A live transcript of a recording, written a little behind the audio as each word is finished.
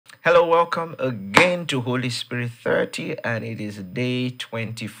Hello, welcome again to Holy Spirit 30, and it is day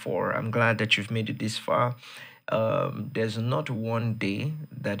 24. I'm glad that you've made it this far. There's not one day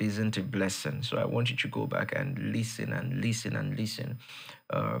that isn't a blessing. So I want you to go back and listen and listen and listen.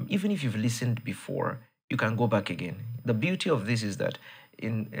 Even if you've listened before, you can go back again. The beauty of this is that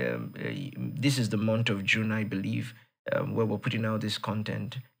this is the month of June, I believe, where we're putting out this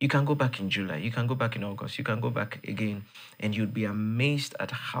content. You can go back in July, you can go back in August, you can go back again, and you'd be amazed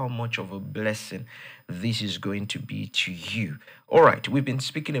at how much of a blessing this is going to be to you. All right, we've been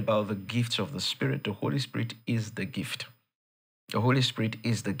speaking about the gifts of the Spirit. The Holy Spirit is the gift. The Holy Spirit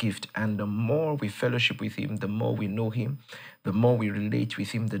is the gift. And the more we fellowship with Him, the more we know Him, the more we relate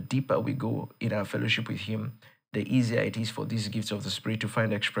with Him, the deeper we go in our fellowship with Him, the easier it is for these gifts of the Spirit to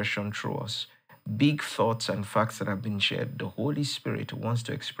find expression through us. Big thoughts and facts that have been shared, the Holy Spirit wants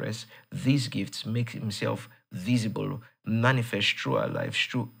to express these gifts, make Himself visible, manifest through our lives,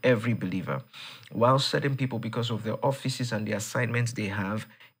 through every believer. While certain people, because of their offices and the assignments they have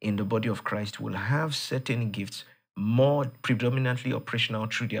in the body of Christ, will have certain gifts more predominantly operational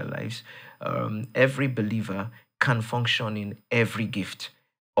through their lives, every believer can function in every gift.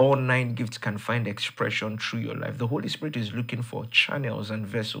 All nine gifts can find expression through your life. The Holy Spirit is looking for channels and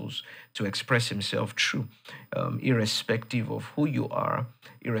vessels to express Himself through, irrespective of who you are,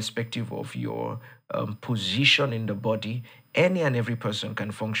 irrespective of your position in the body. Any and every person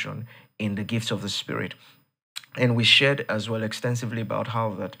can function in the gifts of the Spirit. And we shared as well extensively about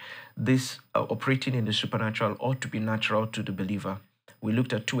how that this operating in the supernatural ought to be natural to the believer. We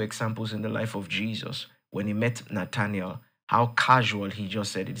looked at two examples in the life of Jesus. When He met Nathanael, how casual he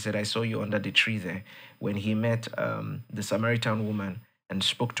just said it. He said, I saw you under the tree there. When He met the Samaritan woman and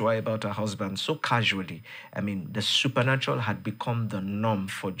spoke to her about her husband so casually. I mean, the supernatural had become the norm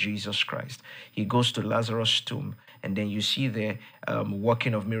for Jesus Christ. He goes to Lazarus' tomb, and then you see there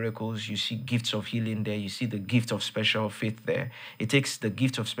working of miracles. You see gifts of healing there. You see the gift of special faith there. It takes the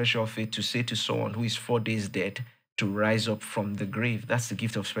gift of special faith to say to someone who is 4 days dead to rise up from the grave. That's the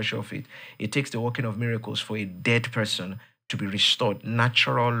gift of special faith. It takes the working of miracles for a dead person to be restored.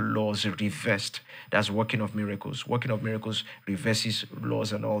 Natural laws reversed. That's working of miracles. Working of miracles reverses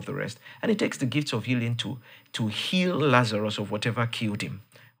laws and all the rest. And it takes the gifts of healing to heal Lazarus of whatever killed him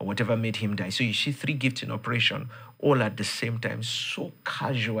or whatever made him die. So you see 3 gifts in operation all at the same time, so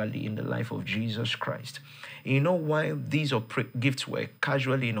casually in the life of Jesus Christ. You know why these gifts were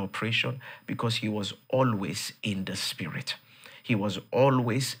casually in operation? Because He was always in the Spirit. He was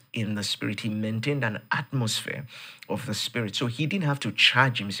always in the Spirit. He maintained an atmosphere of the Spirit. So He didn't have to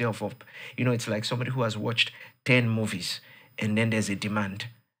charge Himself up. You know, it's like somebody who has watched 10 movies and then there's a demand.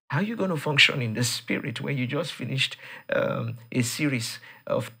 How are you going to function in the Spirit where you just finished a series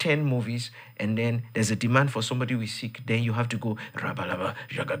of 10 movies and then there's a demand for somebody who is sick? Then you have to go rabalaba,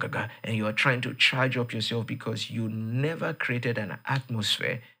 jagagaga, and you are trying to charge up yourself because you never created an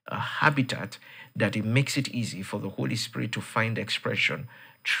atmosphere, a habitat that it makes it easy for the Holy Spirit to find expression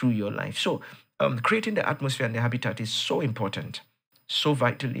through your life. So creating the atmosphere and the habitat is so important. So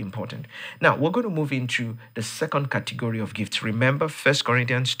vitally important. Now, we're going to move into the second category of gifts. Remember 1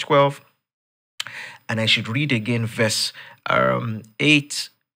 Corinthians 12, and I should read again verse 8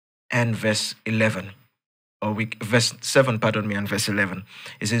 and verse 11. Verse 7, pardon me, and verse 11.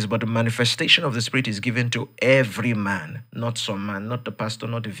 It says, but the manifestation of the Spirit is given to every man, not some man, not the pastor,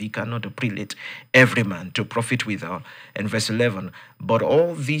 not the vicar, not the prelate, every man to profit withal. And verse 11, but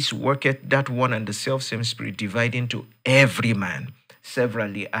all these worketh that one and the selfsame Spirit, dividing to every man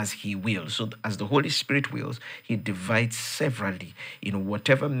severally as He wills. So as the Holy Spirit wills, He divides severally in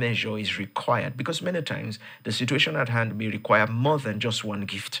whatever measure is required, because many times the situation at hand may require more than just one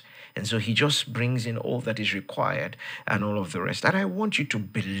gift. And so He just brings in all that is required and all of the rest. And I want you to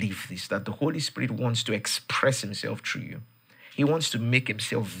believe this, that the Holy Spirit wants to express Himself through you. He wants to make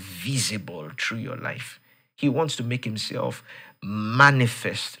Himself visible through your life. He wants to make Himself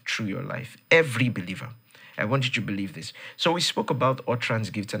manifest through your life. Every believer. I want you to believe this. So we spoke about utterance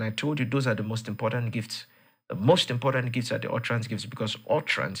gifts, and I told you those are the most important gifts. The most important gifts are the utterance gifts, because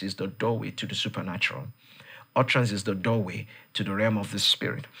utterance is the doorway to the supernatural. Utterance is the doorway to the realm of the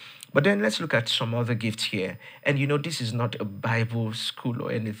Spirit. But then let's look at some other gifts here. And you know, this is not a Bible school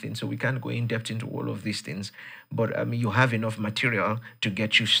or anything, so we can't go in depth into all of these things. But I mean, you have enough material to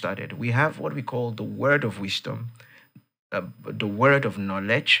get you started. We have what we call the word of wisdom, the word of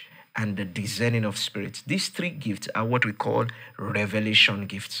knowledge, and the discerning of spirits. These 3 gifts are what we call revelation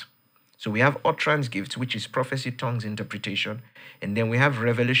gifts. So we have utterance gifts, which is prophecy, tongues, interpretation. And then we have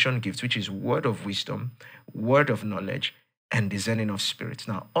revelation gifts, which is word of wisdom, word of knowledge, and discerning of spirits.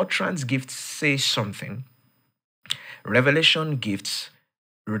 Now, utterance gifts say something. Revelation gifts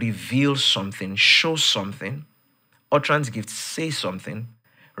reveal something, show something. Utterance gifts say something.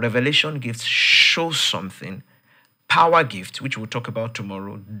 Revelation gifts show something. Power gifts, which we'll talk about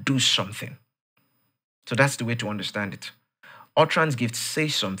tomorrow, do something. So that's the way to understand it. Utterance gifts say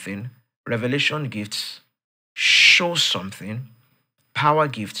something. Revelation gifts show something. Power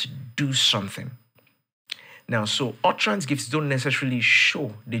gifts do something. Now, so utterance gifts don't necessarily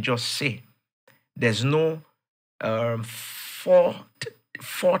show, they just say. There's no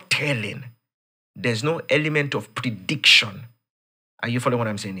foretelling. There's no element of prediction. Are you following what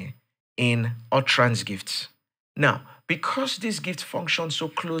I'm saying here? In utterance gifts. Now, because these gifts function so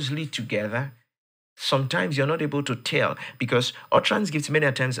closely together, sometimes you're not able to tell, because utterance gifts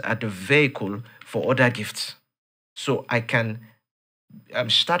many times are the vehicle for other gifts. So I can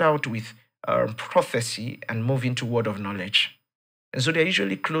start out with prophecy and move into word of knowledge. And so they're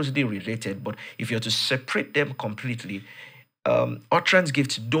usually closely related, but if you're to separate them completely, utterance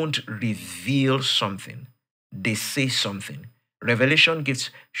gifts don't reveal something, they say something. Revelation gifts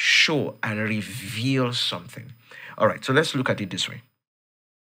show and reveal something. All right, so let's look at it this way.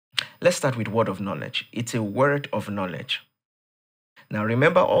 Let's start with word of knowledge. It's a word of knowledge. Now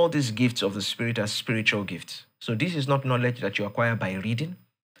remember, all these gifts of the Spirit are spiritual gifts. So this is not knowledge that you acquire by reading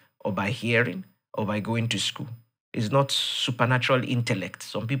or by hearing or by going to school. It's not supernatural intellect.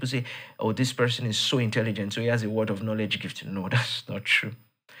 Some people say, oh, this person is so intelligent, so he has a word of knowledge gift. No, that's not true.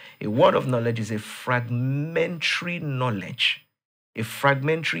 A word of knowledge is a fragmentary knowledge, a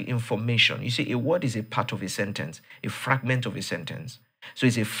fragmentary information. You see, a word is a part of a sentence, a fragment of a sentence. So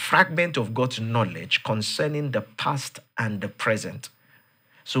it's a fragment of God's knowledge concerning the past and the present.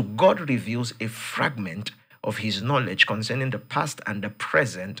 So God reveals a fragment of his knowledge concerning the past and the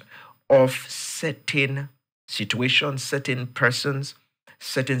present of certain situations, certain persons,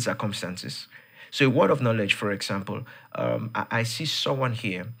 certain circumstances. So a word of knowledge, for example, I see someone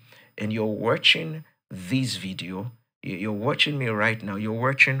here and you're watching this video. You're watching me right now. You're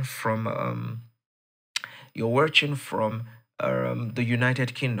watching from the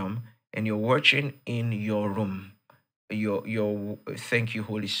United Kingdom, and you're watching in your room. Thank you,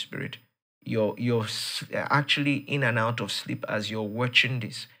 Holy Spirit. You're actually in and out of sleep as you're watching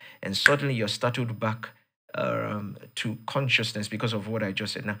this, and suddenly you're startled back to consciousness because of what I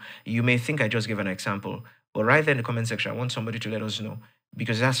just said. Now, you may think I just gave an example, but right there in the comment section, I want somebody to let us know,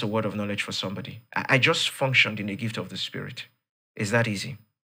 because that's a word of knowledge for somebody. I just functioned in the gift of the Spirit. It's that easy.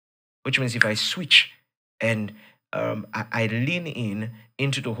 Which means if I switch and I lean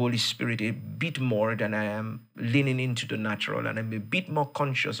into the Holy Spirit a bit more than I am leaning into the natural, and I'm a bit more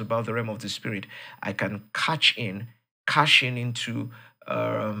conscious about the realm of the Spirit, I can cash in into,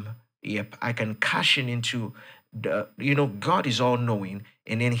 I can cash in into God is all knowing,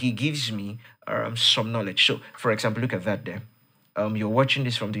 and then he gives me some knowledge. So, for example, look at that there. You're watching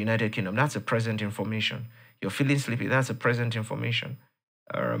this from the United Kingdom. That's a present information. You're feeling sleepy. That's a present information.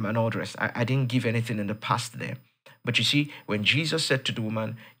 And all the rest. I didn't give anything in the past there. But you see, when Jesus said to the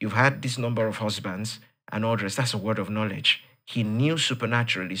woman, you've had this number of husbands and all the rest, that's a word of knowledge. He knew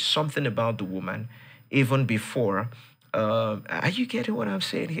supernaturally something about the woman even before. Are you getting what I'm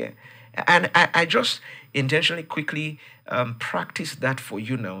saying here? And I just intentionally quickly practice that for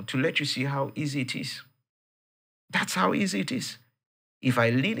you now to let you see how easy it is. That's how easy it is. If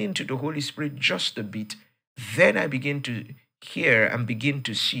I lean into the Holy Spirit just a bit, then I begin to hear and begin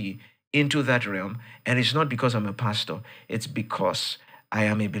to see into that realm. And it's not because I'm a pastor, it's because I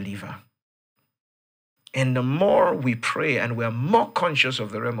am a believer. And the more we pray and we're more conscious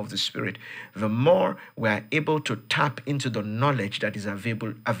of the realm of the Spirit, the more we're able to tap into the knowledge that is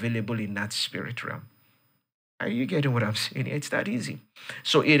available in that spirit realm. Are you getting what I'm saying? It's that easy.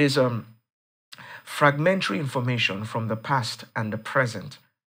 So it is fragmentary information from the past and the present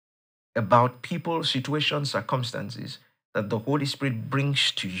about people, situations, circumstances that the Holy Spirit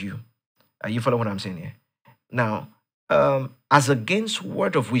brings to you. Are you following what I'm saying here? Now, as against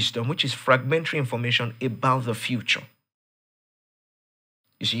word of wisdom, which is fragmentary information about the future.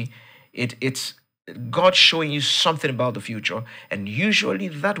 You see, it's God showing you something about the future, and usually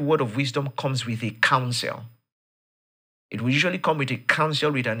that word of wisdom comes with a counsel. It will usually come with a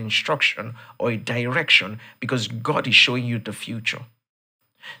counsel, with an instruction or a direction, because God is showing you the future.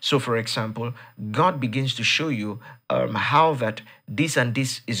 So, for example, God begins to show you how that this and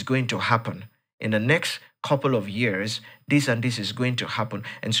this is going to happen. In the next couple of years, this and this is going to happen.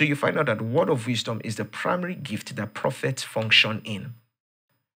 And so you find out that word of wisdom is the primary gift that prophets function in,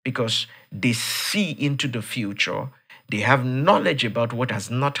 because they see into the future. They have knowledge about what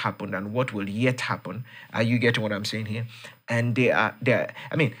has not happened and what will yet happen. Are you getting what I'm saying here? And I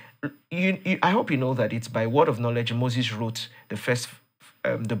mean, I hope you know that it's by word of knowledge Moses wrote the first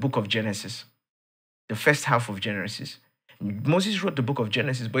the book of Genesis, the first half of Genesis. Moses wrote the book of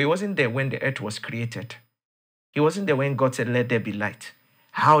Genesis, but he wasn't there when the earth was created. He wasn't there when God said, let there be light.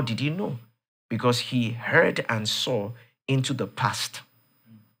 How did he know? Because he heard and saw into the past.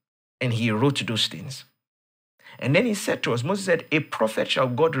 And he wrote those things. And then he said to us, Moses said, a prophet shall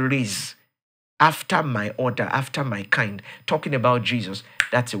God raise after my order, after my kind, talking about Jesus.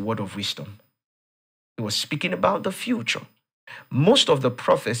 That's a word of wisdom. He was speaking about the future. Most of the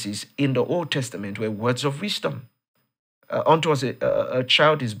prophecies in the Old Testament were words of wisdom. Unto us a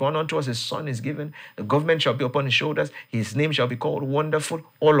child is born, unto us a son is given, the government shall be upon his shoulders, his name shall be called Wonderful.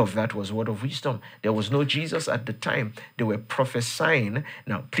 All of that was word of wisdom. There was no Jesus at the time. They were prophesying.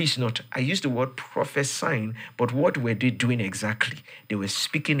 Now, please note, I use the word prophesying, but what were they doing exactly? They were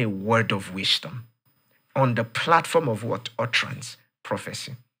speaking a word of wisdom on the platform of what? Utterance,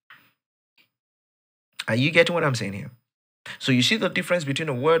 prophecy. Are you getting what I'm saying here? So you see the difference between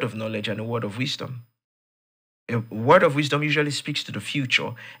a word of knowledge and a word of wisdom. A word of wisdom usually speaks to the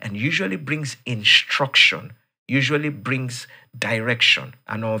future and usually brings instruction, usually brings direction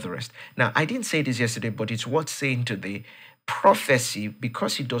and all the rest. Now, I didn't say this yesterday, but it's worth saying today. Prophecy,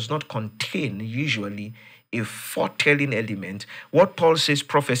 because it does not contain usually a foretelling element, what Paul says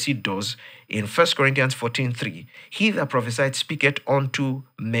prophecy does in 1 Corinthians 14:3, he that prophesied speaketh unto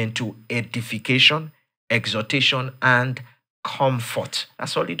men to edification, exhortation, and comfort.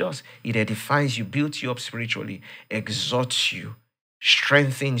 That's all it does. It edifies you, builds you up spiritually, exhorts you,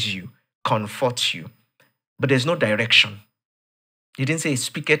 strengthens you, comforts you. But there's no direction. He didn't say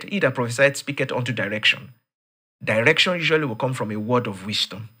speaketh, he that prophesied speaketh unto direction. Direction usually will come from a word of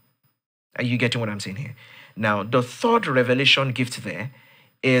wisdom. Are you getting what I'm saying here? Now, the third revelation gift there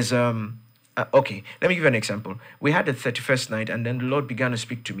is, okay, let me give you an example. We had the 31st night and then the Lord began to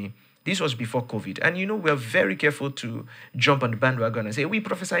speak to me. This was before COVID. And we're very careful to jump on the bandwagon and say, we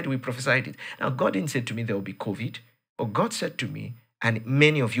prophesied it. Now, God didn't say to me there will be COVID. But God said to me, and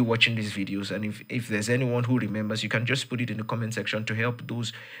many of you watching these videos, and if there's anyone who remembers, you can just put it in the comment section to help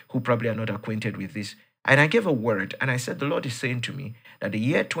those who probably are not acquainted with this. And I gave a word, and I said, the Lord is saying to me that the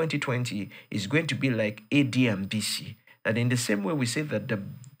year 2020 is going to be like AD and BC. That in the same way we say that the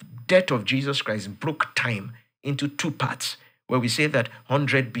death of Jesus Christ broke time into two parts, where we say that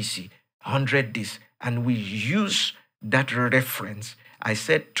 100 BC, 100 this, and we use that reference. I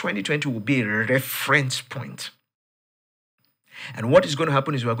said 2020 will be a reference point. And what is going to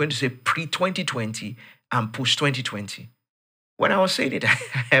happen is we're going to say pre-2020 and post-2020. When I was saying it,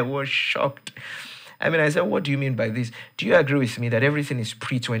 I was shocked. I said, what do you mean by this? Do you agree with me that everything is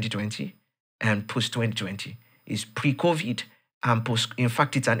pre-2020 and post-2020? It's pre-COVID and post. In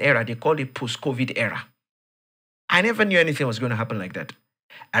fact, it's an era. They call it post-COVID era. I never knew anything was going to happen like that.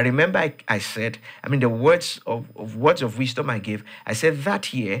 I remember I said, the words of wisdom I gave, I said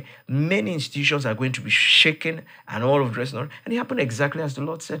that year, many institutions are going to be shaken and all of the rest. And it happened exactly as the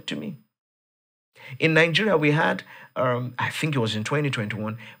Lord said to me. In Nigeria, we had, I think it was in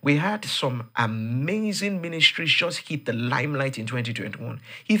 2021, we had some amazing ministries just hit the limelight in 2021.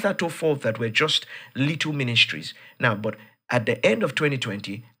 Hitherto forth that were just little ministries. Now, but at the end of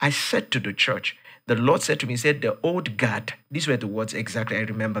 2020, I said to the church, the Lord said to me, he said, the old guard, these were the words exactly, I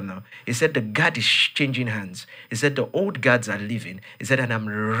remember now. He said, the guard is changing hands. He said, the old guards are leaving. He said, and I'm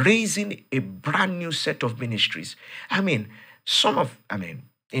raising a brand new set of ministries. In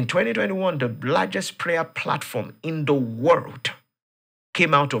 2021, the largest prayer platform in the world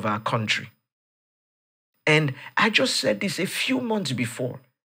came out of our country. And I just said this a few months before.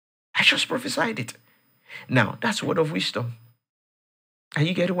 I just prophesied it. Now, that's word of wisdom. Are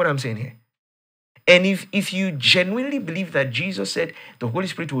you getting what I'm saying here? And if you genuinely believe that Jesus said the Holy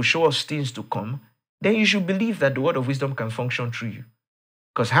Spirit will show us things to come, then you should believe that the word of wisdom can function through you.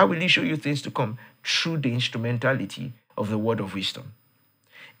 Because how will he show you things to come? Through the instrumentality of the word of wisdom.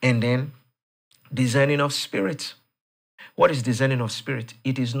 And then discerning of spirits. What is discerning of spirit?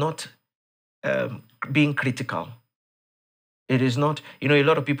 It is not being critical. It is not, a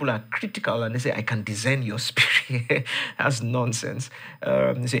lot of people are critical and they say, I can discern your spirit. That's nonsense.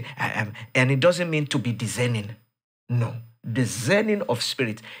 They say, and it doesn't mean to be discerning. No. Discerning of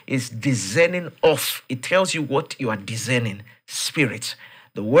spirit is discerning of. It tells you what you are discerning. Spirit.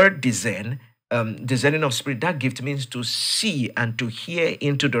 The word discern, discerning of spirit, that gift means to see and to hear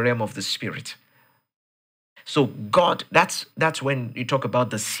into the realm of the spirit. So God, that's when you talk about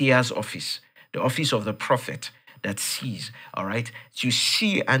the seer's office, the office of the prophet that sees, all right? To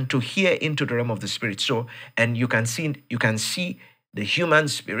see and to hear into the realm of the spirit. So, and you can see the human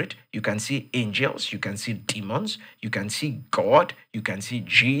spirit, you can see angels, you can see demons, you can see God, you can see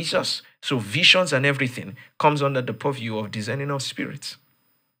Jesus. So visions and everything comes under the purview of discerning of spirits.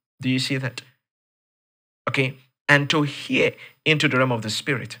 Do you see that? Okay. And to hear into the realm of the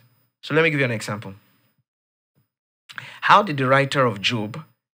spirit. So let me give you an example. How did the writer of Job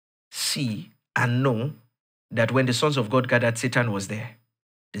see and know that when the sons of God gathered, Satan was there?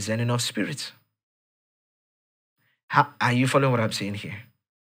 Discerning of spirits. How, are you following what I'm saying here?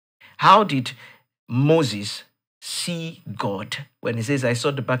 How did Moses see God when he says, I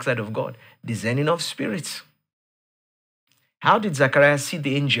saw the backside of God? Discerning of spirits. How did Zachariah see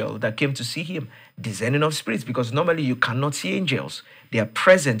the angel that came to see him? Discerning of spirits, because normally you cannot see angels. They are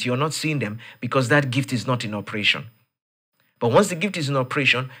present, you're not seeing them because that gift is not in operation. But once the gift is in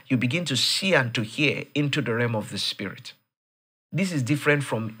operation, you begin to see and to hear into the realm of the spirit. This is different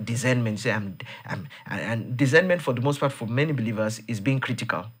from discernment. Say, and discernment, for the most part, for many believers, is being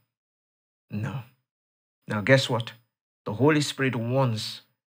critical. No. Now, guess what? The Holy Spirit wants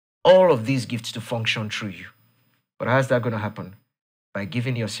all of these gifts to function through you. But how's that going to happen? By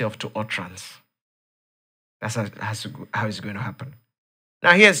giving yourself to utterance. That's how it's going to happen.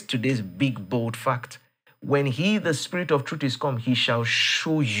 Now, here's today's big, bold fact. When he, the Spirit of truth, is come, he shall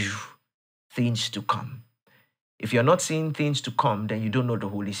show you things to come. If you're not seeing things to come, then you don't know the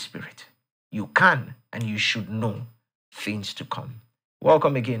Holy Spirit. You can and you should know things to come.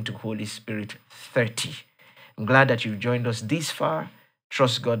 Welcome again to Holy Spirit 30. I'm glad that you've joined us this far.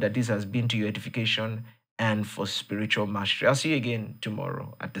 Trust God that this has been to your edification and for spiritual mastery. I'll see you again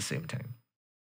tomorrow at the same time.